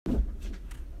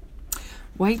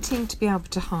waiting to be able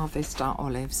to harvest our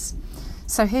olives.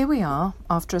 So here we are,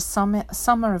 after a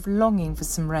summer of longing for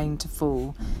some rain to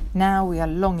fall. Now we are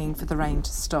longing for the rain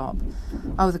to stop.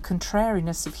 Oh, the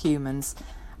contrariness of humans.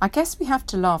 I guess we have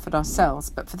to laugh at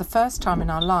ourselves, but for the first time in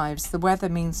our lives, the weather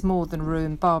means more than a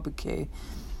ruined barbecue.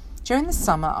 During the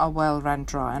summer, our well ran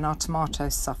dry and our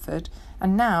tomatoes suffered,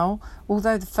 and now,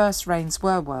 although the first rains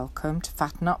were welcome to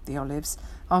fatten up the olives,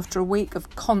 after a week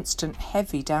of constant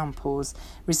heavy downpours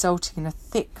resulting in a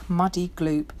thick, muddy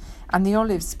gloop, and the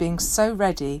olives being so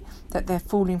ready that they're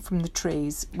falling from the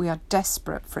trees, we are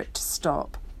desperate for it to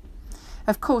stop.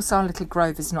 Of course, our little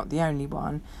grove is not the only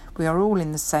one. We are all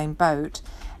in the same boat,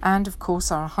 and of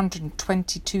course our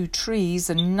 122 trees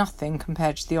are nothing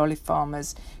compared to the olive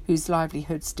farmers whose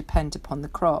livelihoods depend upon the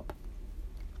crop.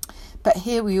 But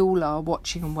here we all are,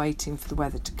 watching and waiting for the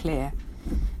weather to clear.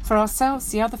 For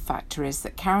ourselves, the other factor is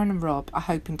that Karen and Rob are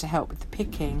hoping to help with the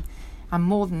picking, and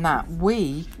more than that,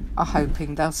 we are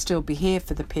hoping they'll still be here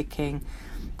for the picking.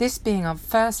 This being our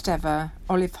first ever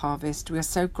olive harvest, we are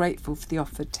so grateful for the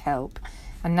offered help,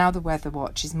 and now the weather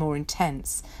watch is more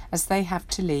intense as they have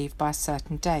to leave by a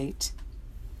certain date.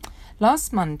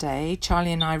 Last Monday,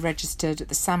 Charlie and I registered at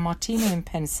the San Martino in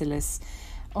Pensilis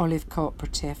Olive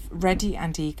Cooperative, ready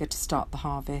and eager to start the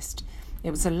harvest. It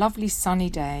was a lovely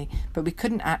sunny day, but we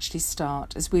couldn't actually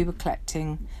start as we were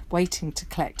waiting to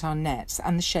collect our nets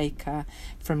and the shaker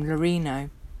from Lorino.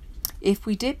 If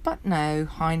we did but know,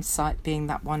 hindsight being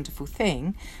that wonderful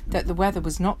thing, that the weather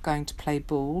was not going to play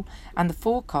ball, and the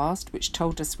forecast, which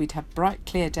told us we'd have bright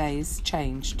clear days,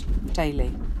 changed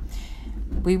daily.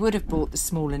 We would have bought the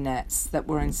smaller nets that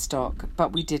were in stock,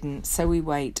 but we didn't, so we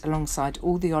wait alongside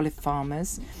all the olive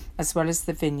farmers, as well as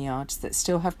the vineyards that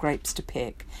still have grapes to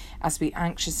pick, as we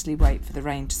anxiously wait for the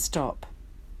rain to stop.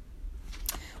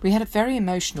 We had a very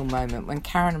emotional moment when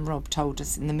Karen and Rob told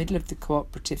us in the middle of the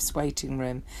cooperative's waiting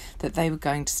room that they were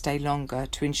going to stay longer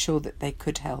to ensure that they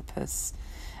could help us.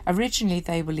 Originally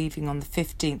they were leaving on the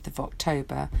 15th of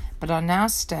October, but are now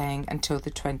staying until the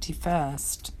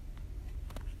 21st.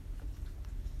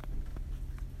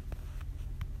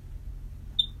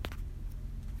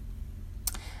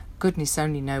 Goodness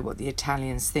only know what the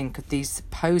Italians think of these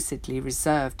supposedly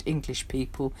reserved English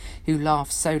people who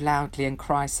laugh so loudly and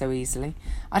cry so easily.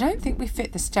 I don't think we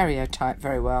fit the stereotype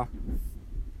very well.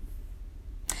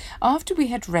 After we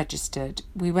had registered,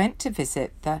 we went to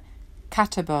visit the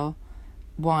Catabo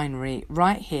winery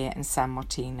right here in San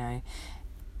Martino.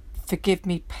 Forgive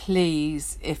me,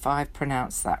 please, if I've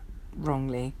pronounced that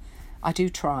wrongly. I do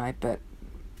try, but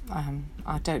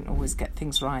I don't always get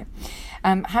things right.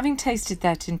 Having tasted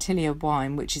their Tintilia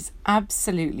wine, which is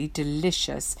absolutely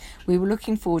delicious, we were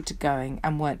looking forward to going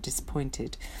and weren't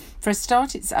disappointed. For a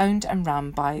start, it's owned and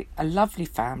run by a lovely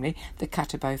family, the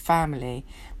Catabo family.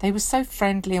 They were so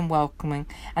friendly and welcoming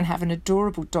and have an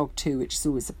adorable dog too, which is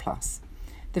always a plus.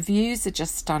 The views are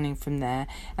just stunning from there,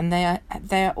 and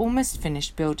they are almost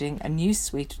finished building a new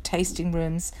suite of tasting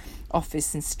rooms,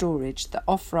 office and storage that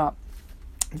offer up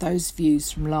those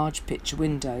views from large picture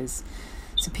windows,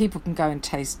 so people can go and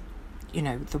taste,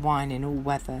 the wine in all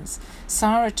weathers.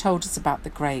 Sarah told us about the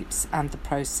grapes and the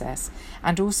process,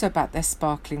 and also about their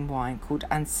sparkling wine called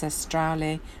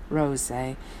Ancestrale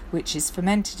Rosé, which is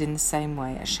fermented in the same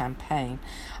way as champagne.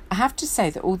 I have to say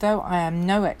that although I am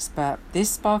no expert,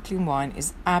 this sparkling wine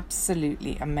is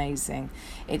absolutely amazing.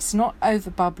 It's not over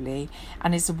bubbly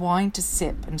and is a wine to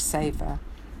sip and savour.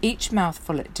 Each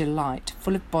mouthful a delight,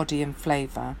 full of body and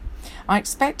flavour. I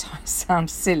expect I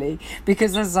sound silly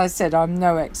because, as I said, I'm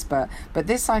no expert, but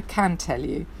this I can tell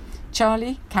you.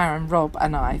 Charlie, Karen, Rob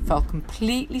and I fell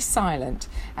completely silent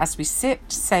as we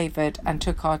sipped, savoured and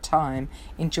took our time,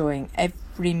 enjoying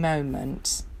every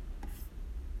moment.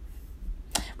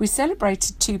 We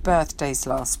celebrated 2 birthdays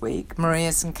last week,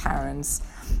 Maria's and Karen's.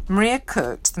 Maria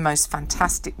cooked the most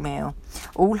fantastic meal.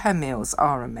 All her meals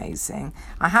are amazing.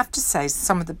 I have to say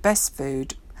some of the best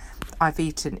food I've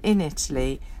eaten in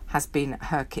Italy has been at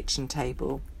her kitchen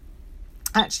table.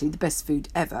 Actually, the best food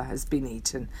ever has been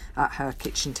eaten at her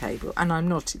kitchen table, and I'm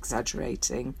not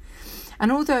exaggerating.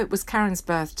 And although it was Karen's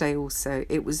birthday also,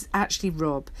 it was actually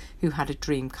Rob who had a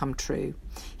dream come true.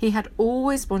 He had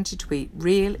always wanted to eat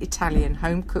real Italian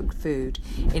home-cooked food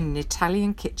in an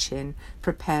Italian kitchen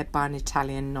prepared by an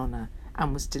Italian nonna,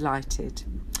 and was delighted.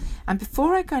 And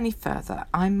before I go any further,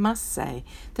 I must say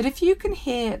that if you can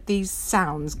hear these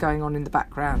sounds going on in the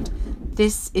background,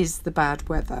 this is the bad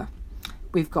weather.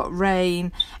 We've got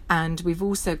rain, and we've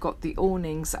also got the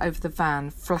awnings over the van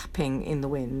flapping in the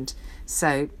wind.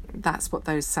 So that's what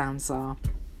those sounds are.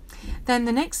 Then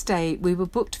the next day we were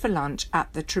booked for lunch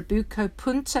at the Tribuco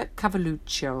Punta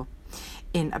Cavalluccio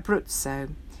in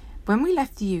Abruzzo. When we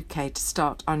left the UK to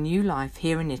start our new life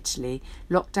here in Italy,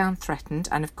 lockdown threatened,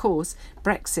 and of course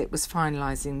Brexit was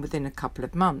finalising within a couple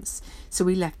of months, so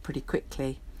we left pretty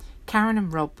quickly. Karen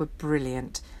and Rob were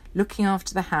brilliant, looking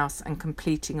after the house and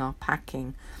completing our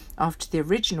packing. After the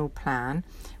original plan,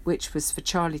 which was for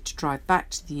Charlie to drive back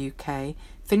to the UK,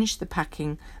 finish the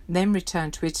packing, then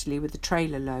return to Italy with a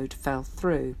trailer load, fell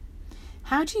through.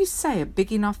 How do you say a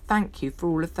big enough thank you for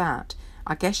all of that?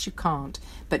 I guess you can't,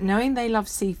 but knowing they love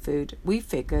seafood, we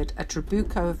figured a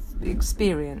Trabucco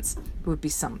experience would be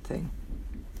something.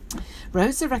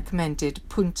 Rosa recommended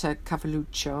Punta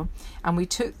Cavalluccio, and we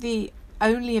took the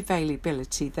only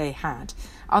availability they had.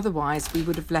 Otherwise, we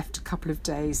would have left a couple of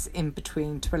days in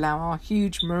between to allow our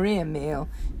huge Maria meal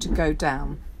to go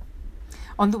down.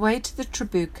 On the way to the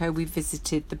Trabucco, we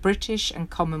visited the British and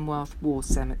Commonwealth War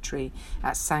Cemetery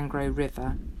at Sangro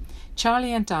River.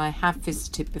 Charlie and I have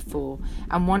visited before,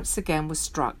 and once again were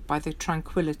struck by the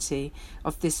tranquillity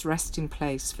of this resting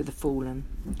place for the fallen.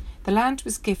 The land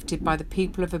was gifted by the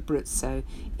people of Abruzzo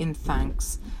in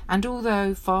thanks, and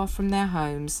although far from their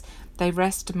homes, they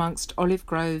rest amongst olive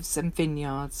groves and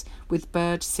vineyards, with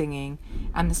birds singing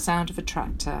and the sound of a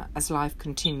tractor as life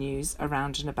continues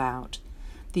around and about.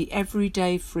 The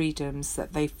everyday freedoms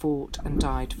that they fought and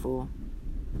died for.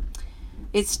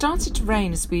 It started to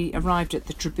rain as we arrived at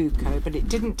the Trabucco, but it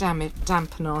didn't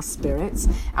dampen our spirits,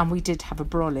 and we did have a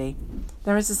brolly.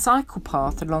 There is a cycle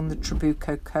path along the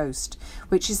Trabucco coast,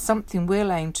 which is something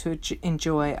we'll aim to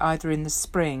enjoy either in the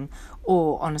spring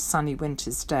or on a sunny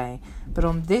winter's day, but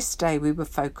on this day we were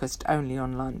focused only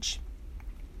on lunch.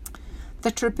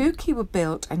 The trabucchi were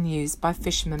built and used by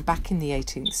fishermen back in the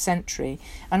 18th century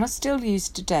and are still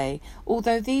used today,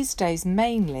 although these days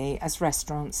mainly as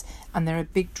restaurants, and they're a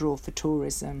big draw for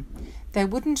tourism. They're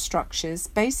wooden structures,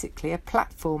 basically a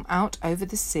platform out over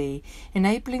the sea,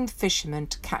 enabling the fishermen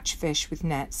to catch fish with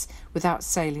nets without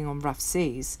sailing on rough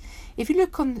seas. If you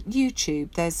look on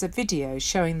YouTube, there's a video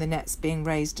showing the nets being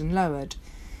raised and lowered.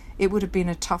 It would have been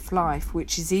a tough life,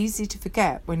 which is easy to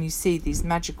forget when you see these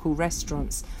magical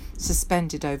restaurants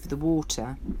suspended over the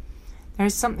water. There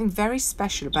is something very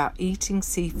special about eating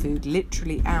seafood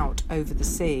literally out over the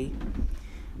sea.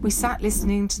 We sat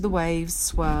listening to the waves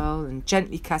swirl and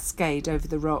gently cascade over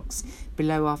the rocks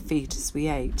below our feet as we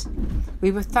ate. We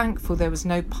were thankful there was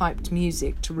no piped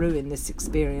music to ruin this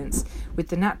experience. With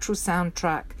the natural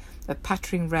soundtrack of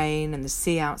pattering rain and the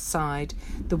sea outside,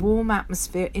 the warm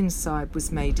atmosphere inside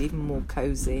was made even more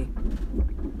cosy.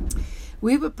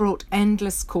 We were brought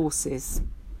endless courses.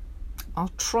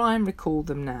 I'll try and recall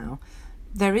them now.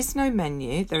 There is no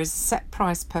menu, there is a set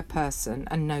price per person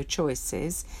and no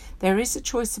choices. There is a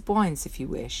choice of wines if you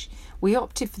wish. We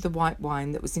opted for the white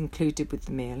wine that was included with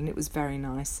the meal, and it was very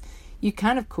nice. You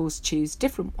can of course choose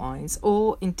different wines,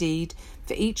 or indeed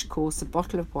for each course a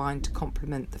bottle of wine to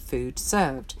complement the food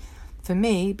served. For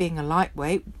me, being a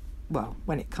lightweight, well,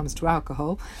 when it comes to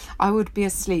alcohol, I would be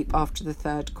asleep after the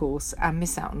third course and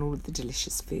miss out on all of the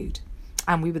delicious food.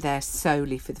 And we were there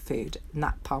solely for the food, and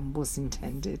that pun was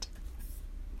intended.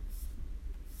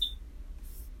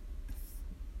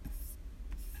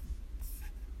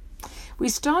 We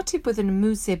started with an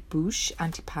amuse-bouche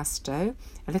antipasto,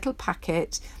 a little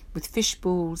packet with fish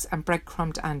balls and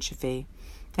breadcrumbed anchovy.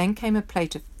 Then came a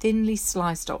plate of thinly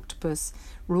sliced octopus,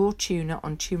 raw tuna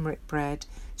on turmeric bread,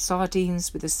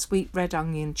 sardines with a sweet red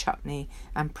onion chutney,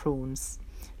 and prawns.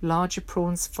 Larger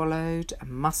prawns followed, and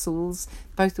mussels,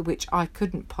 both of which I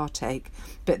couldn't partake,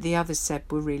 but the others said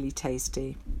were really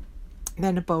tasty.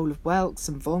 Then a bowl of whelks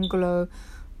and vongolo,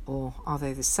 or are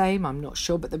they the same? I'm not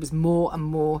sure, but there was more and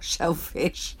more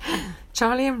shellfish.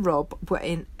 Charlie and Rob were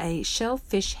in a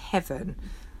shellfish heaven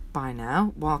by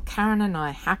now, while Karen and I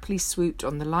happily swooped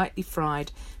on the lightly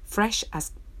fried, fresh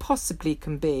as possibly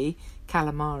can be,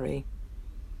 calamari.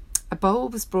 A bowl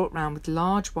was brought round with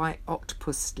large white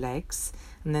octopus legs,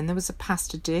 and then there was a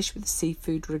pasta dish with a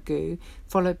seafood ragu,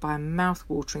 followed by a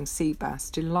mouth-watering sea bass,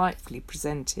 delightfully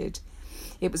presented.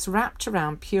 It was wrapped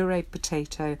around pureed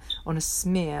potato on a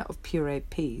smear of pureed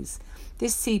peas.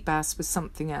 This sea bass was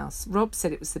something else. Rob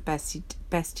said it was the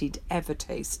best he'd ever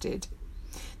tasted.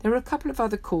 There were a couple of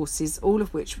other courses, all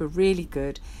of which were really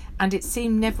good, and it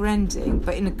seemed never-ending,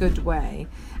 but in a good way,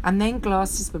 and then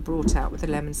glasses were brought out with a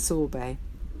lemon sorbet.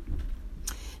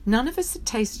 None of us had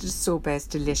tasted a sorbet as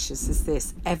delicious as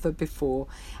this ever before,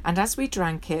 and as we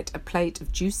drank it, a plate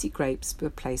of juicy grapes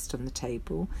were placed on the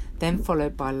table, then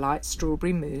followed by light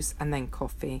strawberry mousse and then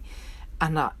coffee.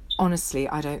 And honestly,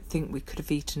 I don't think we could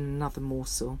have eaten another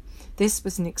morsel. This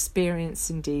was an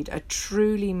experience indeed, a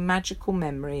truly magical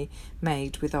memory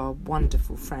made with our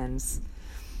wonderful friends.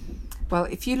 Well,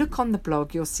 if you look on the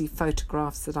blog, you'll see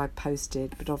photographs that I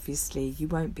posted, but obviously you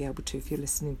won't be able to if you're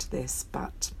listening to this.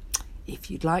 But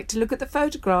if you'd like to look at the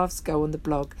photographs, go on the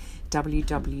blog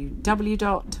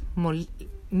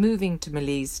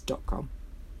www.movingtomalees.com.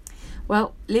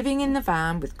 Well, living in the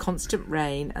van with constant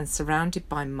rain and surrounded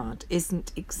by mud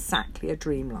isn't exactly a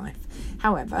dream life.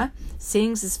 However,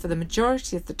 seeing as for the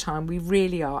majority of the time we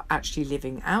really are actually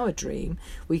living our dream,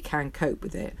 we can cope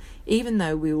with it, even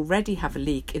though we already have a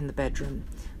leak in the bedroom,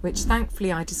 which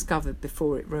thankfully I discovered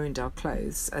before it ruined our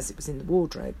clothes, as it was in the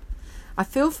wardrobe. I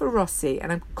feel for Rossi,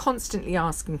 and I'm constantly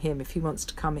asking him if he wants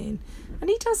to come in, and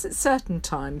he does at certain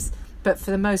times, but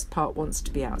for the most part wants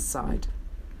to be outside.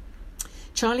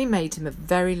 Charlie made him a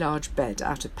very large bed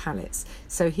out of pallets,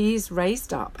 so he is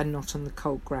raised up and not on the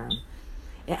cold ground.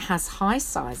 It has high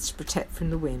sides to protect from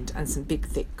the wind and some big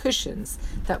thick cushions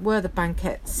that were the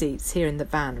banquette seats here in the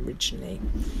van originally.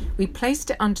 We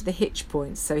placed it under the hitch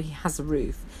points so he has a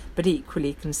roof, but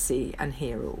equally can see and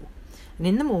hear all. And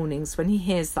in the mornings when he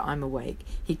hears that I'm awake,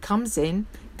 he comes in,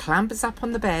 clambers up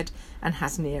on the bed and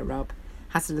has an ear rub,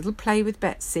 has a little play with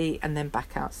Betsy and then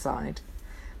back outside.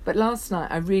 But last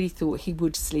night I really thought he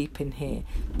would sleep in here,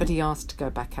 but he asked to go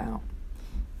back out.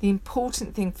 The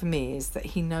important thing for me is that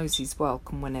he knows he's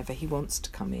welcome whenever he wants to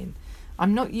come in.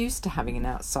 I'm not used to having an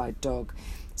outside dog,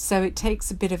 so it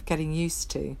takes a bit of getting used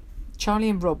to. Charlie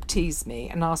and Rob tease me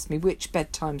and ask me which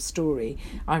bedtime story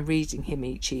I'm reading him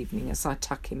each evening as I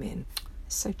tuck him in.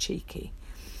 It's so cheeky.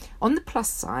 On the plus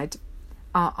side,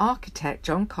 our architect,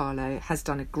 John Carlo, has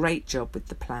done a great job with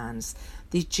the plans.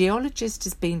 The geologist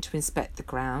has been to inspect the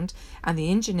ground and the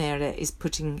engineer is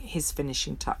putting his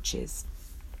finishing touches.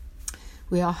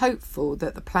 We are hopeful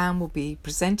that the plan will be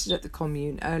presented at the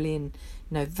commune early in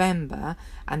November,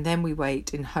 and then we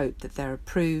wait in hope that they're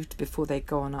approved before they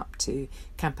go on up to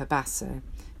Campobasso,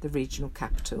 the regional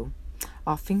capital.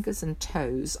 Our fingers and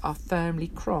toes are firmly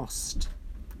crossed.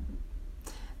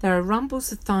 There are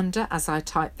rumbles of thunder as I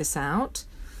type this out,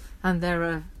 and there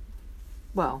are,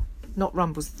 well, not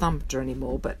rumbles of thunder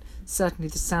anymore, but certainly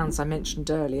the sounds I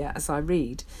mentioned earlier as I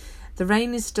read. The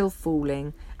rain is still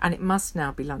falling, and it must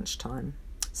now be lunchtime.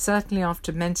 Certainly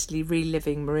after mentally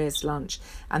reliving Maria's lunch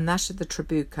and that of the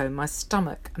Trabuco, my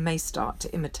stomach may start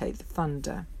to imitate the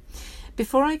thunder.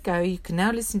 Before I go, you can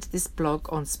now listen to this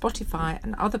blog on Spotify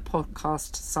and other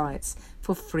podcast sites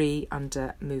for free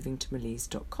under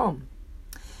movingtomalees.com.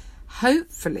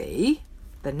 Hopefully,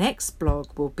 the next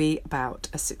blog will be about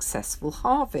a successful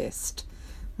harvest.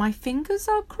 My fingers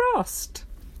are crossed.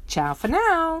 Ciao for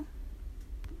now.